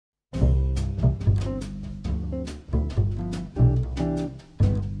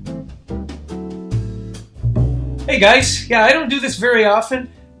Hey guys, yeah, I don't do this very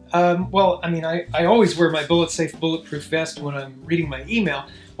often. Well, I mean, I always wear my BulletSafe Bulletproof Vest when I'm reading my email.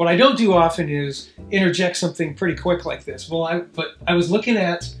 What I don't do often is interject something pretty quick like this. But I was looking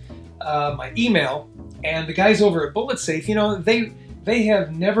at my email, and the guys over at BulletSafe, you know, they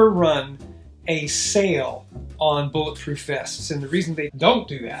have never run a sale on bulletproof vests, and the reason they don't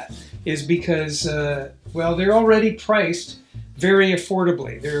do that is because, well, they're already priced very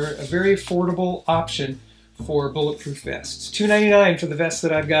affordably. They're a very affordable option for bulletproof vests. $2.99 for the vest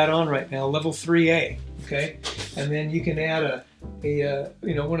that I've got on right now, level 3A. Okay, and then you can add you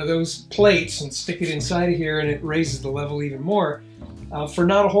know, one of those plates and stick it inside of here, and it raises the level even more for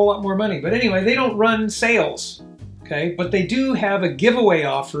not a whole lot more money. But anyway, they don't run sales. Okay, but they do have a giveaway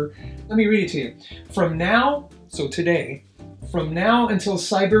offer. Let me read it to you. From now, so today, from now until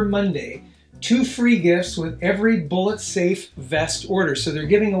Cyber Monday, 2 free gifts with every BulletSafe vest order. So they're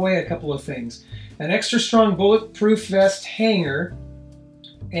giving away a couple of things. An extra strong bulletproof vest hanger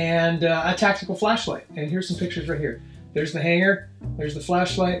and a tactical flashlight. And here's some pictures right here. There's the hanger, there's the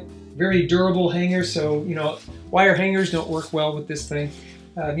flashlight. Very durable hanger, so you know, wire hangers don't work well with this thing.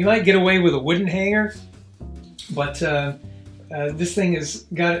 You might get away with a wooden hanger, but this thing has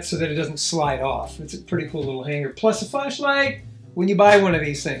got it so that it doesn't slide off. It's a pretty cool little hanger. Plus a flashlight when you buy one of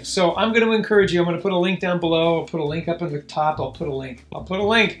these things. So I'm going to encourage you. I'm going to put a link down below. I'll put a link up in the top. I'll put a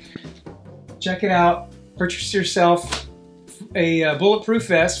link. Check it out. Purchase yourself a bulletproof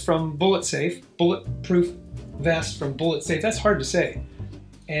vest from BulletSafe. Bulletproof vest from BulletSafe. That's hard to say.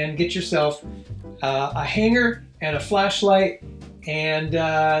 And get yourself a hanger and a flashlight. And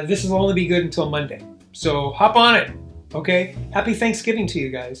this will only be good until Monday. So hop on it. Okay? Happy Thanksgiving to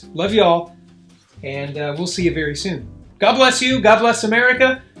you guys. Love you all. And we'll see you very soon. God bless you. God bless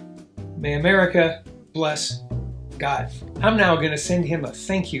America. May America bless God. I'm now going to send him a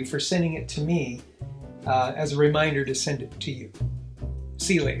thank you for sending it to me as a reminder to send it to you.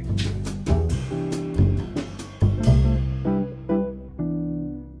 See you later.